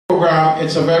Program.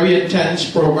 It's a very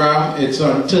intense program. It's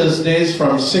on Thursdays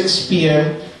from 6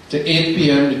 p.m. to 8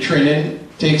 p.m. the training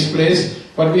takes place.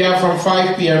 But we have from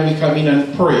 5 p.m. we come in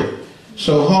and pray.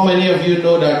 So how many of you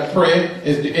know that prayer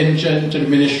is the engine to the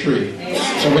ministry?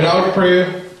 So without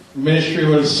prayer, ministry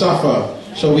will suffer.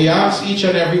 So we ask each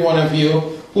and every one of you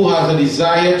who has a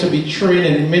desire to be trained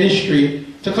in ministry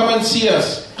to come and see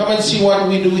us. Come and see what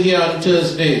we do here on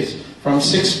Thursdays from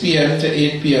 6 p.m. to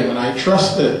 8 p.m. And I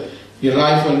trust that your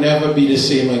life will never be the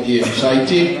same again. So I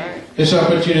take this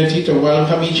opportunity to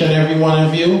welcome each and every one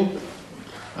of you,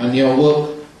 and your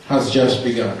work has just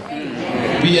begun.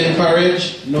 Be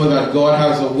encouraged. Know that God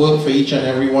has a work for each and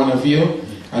every one of you,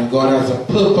 and God has a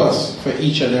purpose for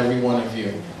each and every one of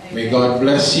you. May God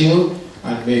bless you,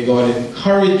 and may God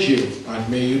encourage you, and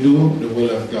may you do the will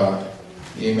of God.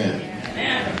 Amen.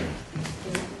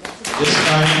 This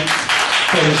time,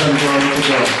 praise and glory to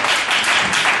God.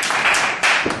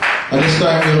 At this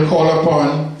time, we'll call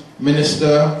upon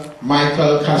Minister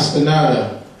Michael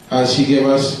Castaneda as he gives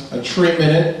us a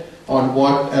 3-minute on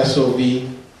what S.O.V.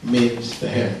 means to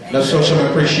him. Let's show some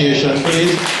appreciation,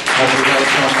 please, as we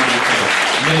welcome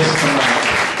Minister Michael.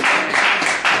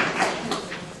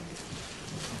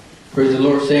 Praise the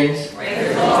Lord, saints.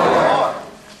 Praise the Lord.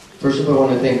 First of all, I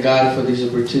want to thank God for this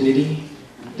opportunity.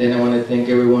 Then I want to thank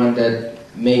everyone that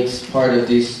makes part of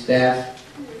this staff.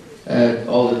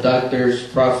 All the doctors,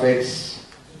 prophets,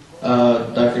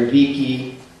 Dr.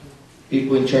 Vicki,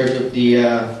 people in charge of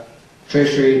the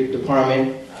Treasury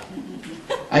Department.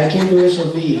 I came to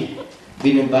S.O.V.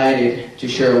 being invited to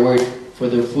share a word for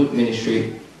the food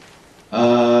ministry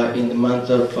in the month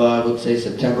of, I would say,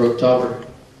 September, October.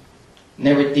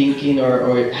 Never thinking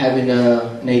or having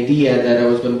an idea that I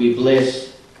was going to be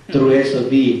blessed through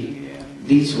S.O.V.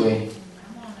 this way.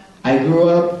 I grew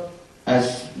up,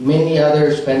 as many other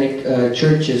Hispanic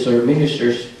churches or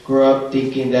ministers grew up,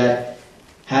 thinking that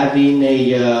having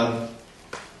a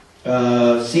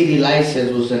city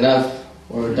license was enough,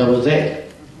 or that was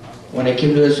it. When I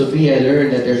came to S.O.V., I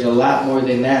learned that there's a lot more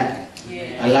than that.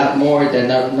 A lot more that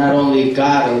not only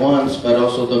God wants, but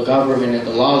also the government and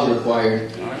the laws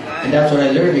required. And that's what I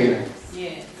learned here.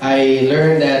 I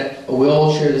learned that we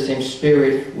all share the same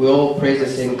spirit, we all praise the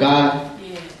same God,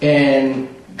 and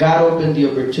God opened the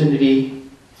opportunity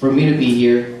for me to be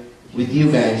here with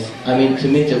you guys. I mean, to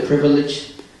me it's a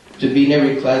privilege to be in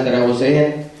every class that I was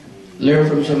in, learn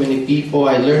from so many people.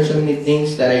 I learned so many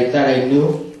things that I thought I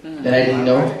knew, that I didn't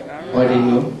know, or I didn't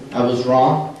know. I was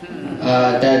wrong.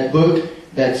 That book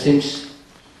that seems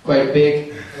quite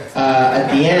big,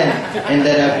 at the end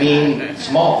ended up being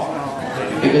small.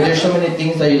 Because there's so many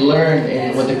things that you learn,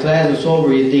 and when the class is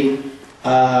over, you think,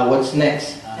 what's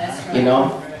next? You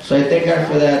know? So I thank God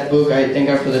for that book. I thank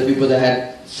God for the people that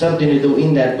had something to do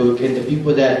in that book, and the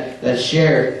people that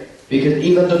shared. Because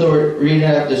even though they were reading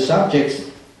out the subjects,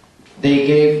 they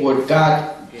gave what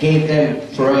God gave them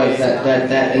for us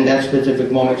that in that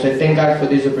specific moment. So I thank God for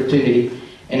this opportunity.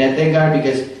 And I thank God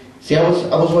because, see, I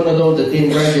was one of those that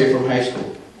didn't graduate from high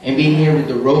school. And being here with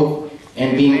the rope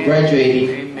and being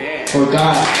graduating for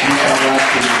God means a lot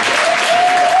to me.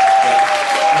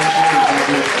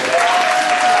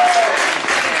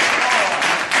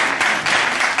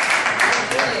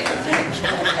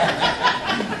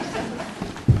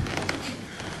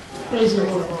 Praise the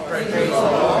Lord. Praise the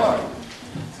Lord.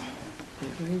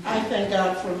 I thank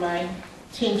God for my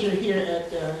tenure here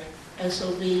at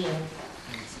S.O.V. and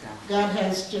God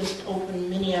has just opened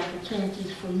many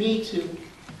opportunities for me to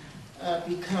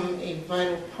become a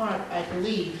vital part, I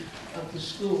believe, of the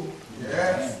school.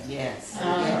 Yes. Yes.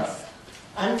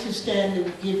 I'm to stand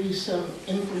and give you some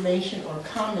information or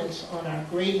comments on our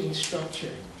grading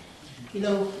structure. You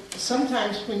know,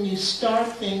 sometimes when you start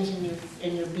things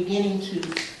and you're beginning to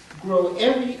grow,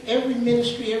 every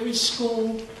ministry, every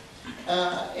school,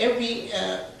 every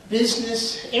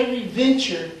business, every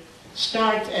venture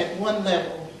starts at one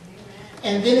level,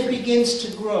 and then it begins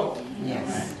to grow.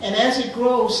 Yes. And as it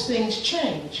grows, things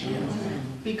change.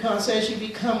 Because as you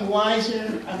become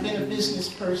wiser, I've been a business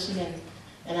person,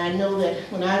 and I know that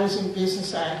when I was in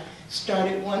business, I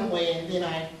started one way, and then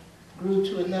I grew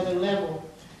to another level.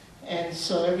 And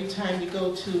so every time you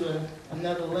go to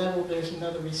another level, there's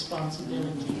another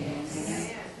responsibility.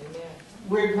 Yes.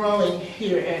 We're growing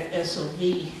here at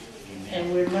S.O.V.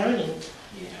 and we're learning.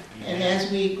 And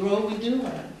as we grow, we do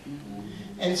learn.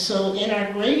 And so in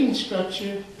our grading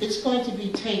structure, it's going to be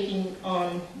taking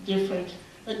on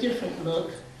a different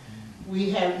look. We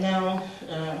have now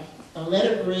a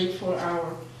letter grade for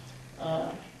our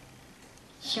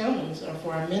sermons, or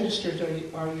for our ministers,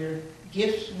 or your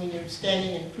gifts when you're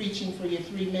standing and preaching for your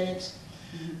 3 minutes.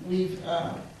 We've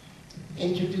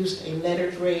introduced a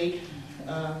letter grade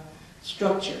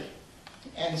structure.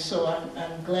 And so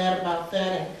I'm glad about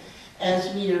that. And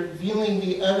as we are viewing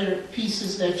the other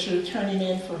pieces that you're turning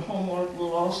in for homework,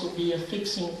 we'll also be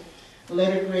affixing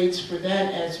letter grades for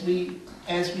that as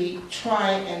we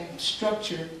try and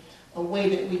structure a way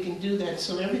that we can do that,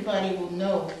 so everybody will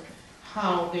know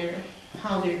how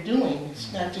they're doing.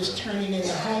 It's not just turning in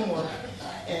the homework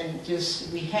and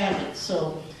just we have it.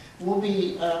 So we'll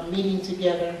be meeting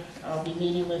together. I'll be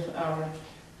meeting with our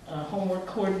homework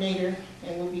coordinator,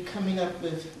 and we'll be coming up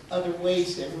with other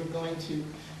ways that we're going to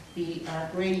our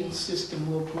grading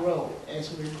system will grow as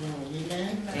we're growing.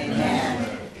 Amen?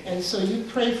 Amen. And so you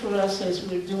pray for us as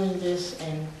we're doing this,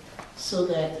 and so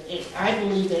that I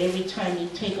believe that every time you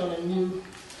take on a new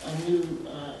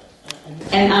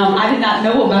and I did not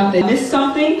know about that. I missed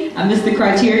something. I missed the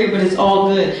criteria, but it's all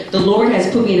good. The Lord has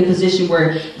put me in a position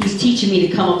where He's teaching me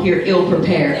to come up here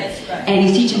ill-prepared. And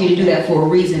He's teaching me to do that for a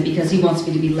reason, because He wants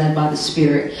me to be led by the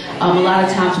Spirit. A lot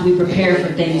of times when we prepare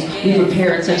for things, we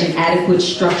prepare in such an adequate,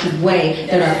 structured way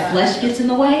that our flesh gets in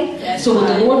the way. So what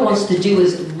the Lord wants to do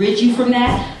is rid you from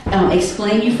that,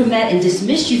 explain you from that, and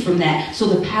dismiss you from that, so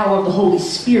the power of the Holy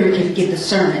Spirit can get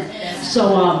discernment.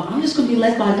 So I'm just going to be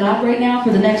led by God right now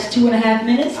for the next 2.5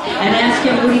 minutes and ask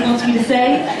Him what He wants me to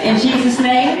say in Jesus'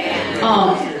 name.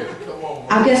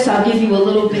 I guess I'll give you a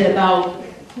little bit about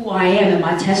who I am and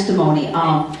my testimony.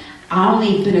 I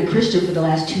only been a Christian for the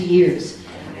last 2 years.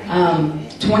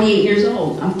 28 years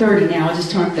old. I'm 30 now. I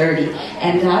just turned 30.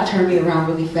 And God turned me around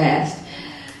really fast.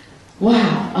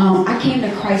 Wow. I came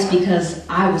to Christ because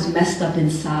I was messed up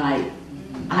inside.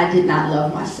 I did not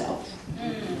love myself.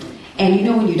 And you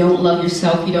know when you don't love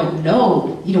yourself, you don't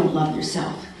know you don't love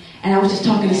yourself. And I was just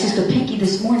talking to Sister Pinky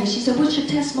this morning. She said, "What's your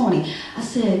testimony?" I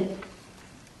said,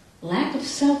 lack of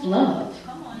self-love.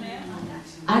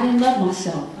 I didn't love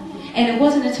myself. And it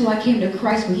wasn't until I came to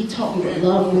Christ when He taught me what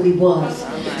love really was.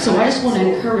 So I just want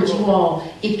to encourage you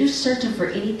all, if you're searching for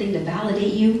anything to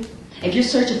validate you, if you're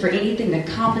searching for anything to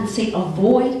compensate a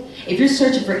void, if you're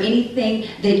searching for anything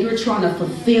that you're trying to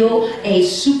fulfill a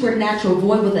supernatural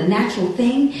void with a natural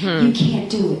thing, you can't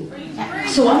do it.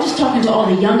 So I'm just talking to all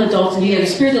the young adults in here. The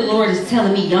Spirit of the Lord is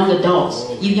telling me, young adults,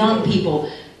 you young people,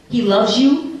 He loves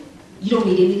you. You don't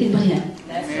need anything but Him.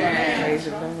 That's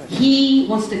right. He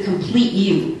wants to complete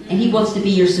you, and He wants to be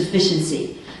your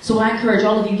sufficiency. So I encourage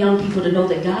all of you young people to know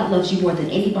that God loves you more than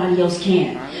anybody else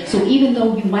can. So even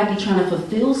though you might be trying to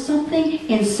fulfill something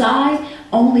inside,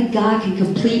 only God can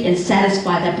complete and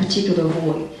satisfy that particular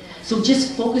void. So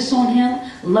just focus on Him,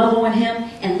 love on Him,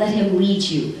 and let Him lead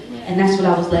you. And that's what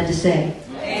I was led to say.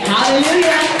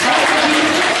 Hallelujah.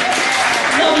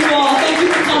 Love you all. Thank you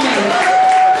for coming.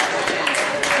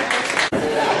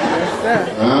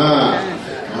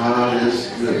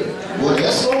 That's good. What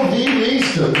S.O.V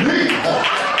means to me.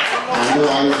 I know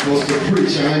I was supposed to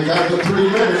preach. I ain't got the 3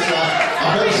 minutes.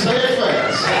 I better say it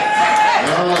fast.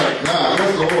 All right, God,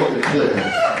 let the Lord declare.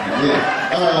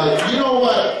 Yeah. You know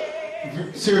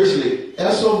what? Seriously,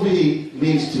 S.O.V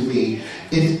means to me,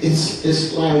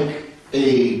 it's like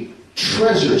a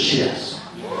treasure chest.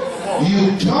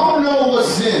 You don't know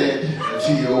what's in it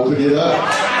until you open it up.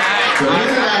 But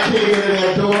then I came into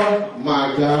that door,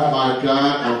 my God,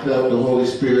 I felt the Holy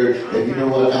Spirit, and you know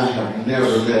what? I have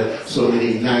never met so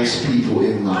many nice people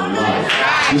in my life.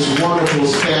 This wonderful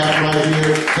staff right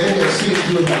here, they have seemed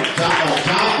to have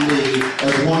adopted me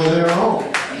as one of their own.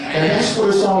 And that's what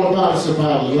it's all about. It's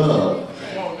about love.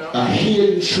 A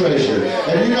hidden treasure.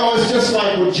 And you know, it's just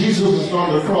like when Jesus was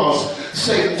on the cross,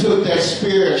 Satan took that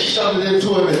spear and shoved it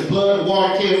into him, and blood and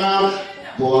water came out.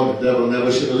 Boy, the devil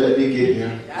never should have let me get here.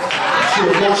 You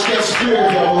should have watched that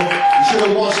spirit, devil. You should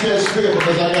have watched that spirit,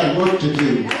 because I got work to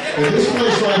do. And this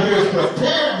place right here has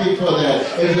prepared me for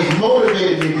that. It has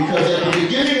motivated me, because at the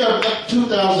beginning of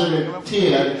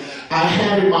 2010, I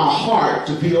had in my heart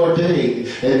to be ordained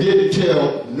and didn't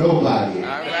tell nobody.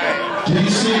 Do you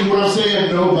see what I'm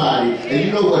saying? Nobody. And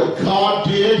you know what God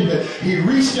did? He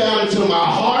reached down into my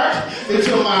heart,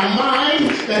 into my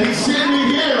mind, and He sent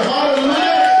me here.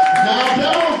 Hallelujah. Now,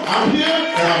 devil, I'm here,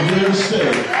 and I'm here to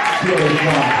stay. Glory to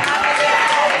God.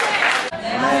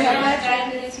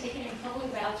 I'm going to speak in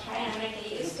public, but I'll try and I'm going to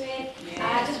get used to it.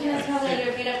 I just want to tell a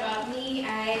little bit about me.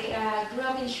 I grew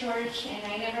up in church, and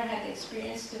I never had the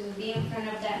experience to be in front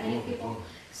of that many people.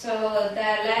 So the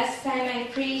last time I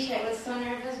preached, I was so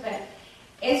nervous, but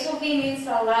S.O.V means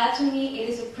a lot to me. It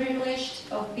is a privilege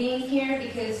of being here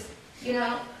because, you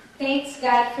know, thanks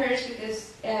God first,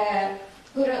 because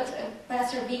put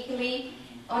Pastor Vicki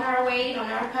on our way, on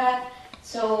our path.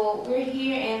 So we're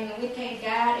here, and we thank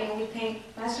God, and we thank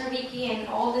Pastor Vicki and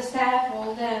all the staff,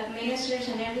 all the ministers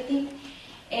and everything.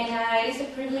 And it is a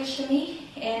privilege to me.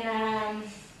 And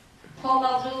hope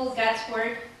I'll do God's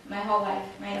work my whole life,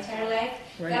 my entire life.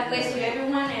 God bless you,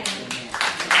 everyone. And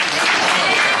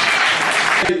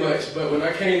much, but when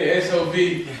I came to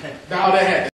S.O.V, all that had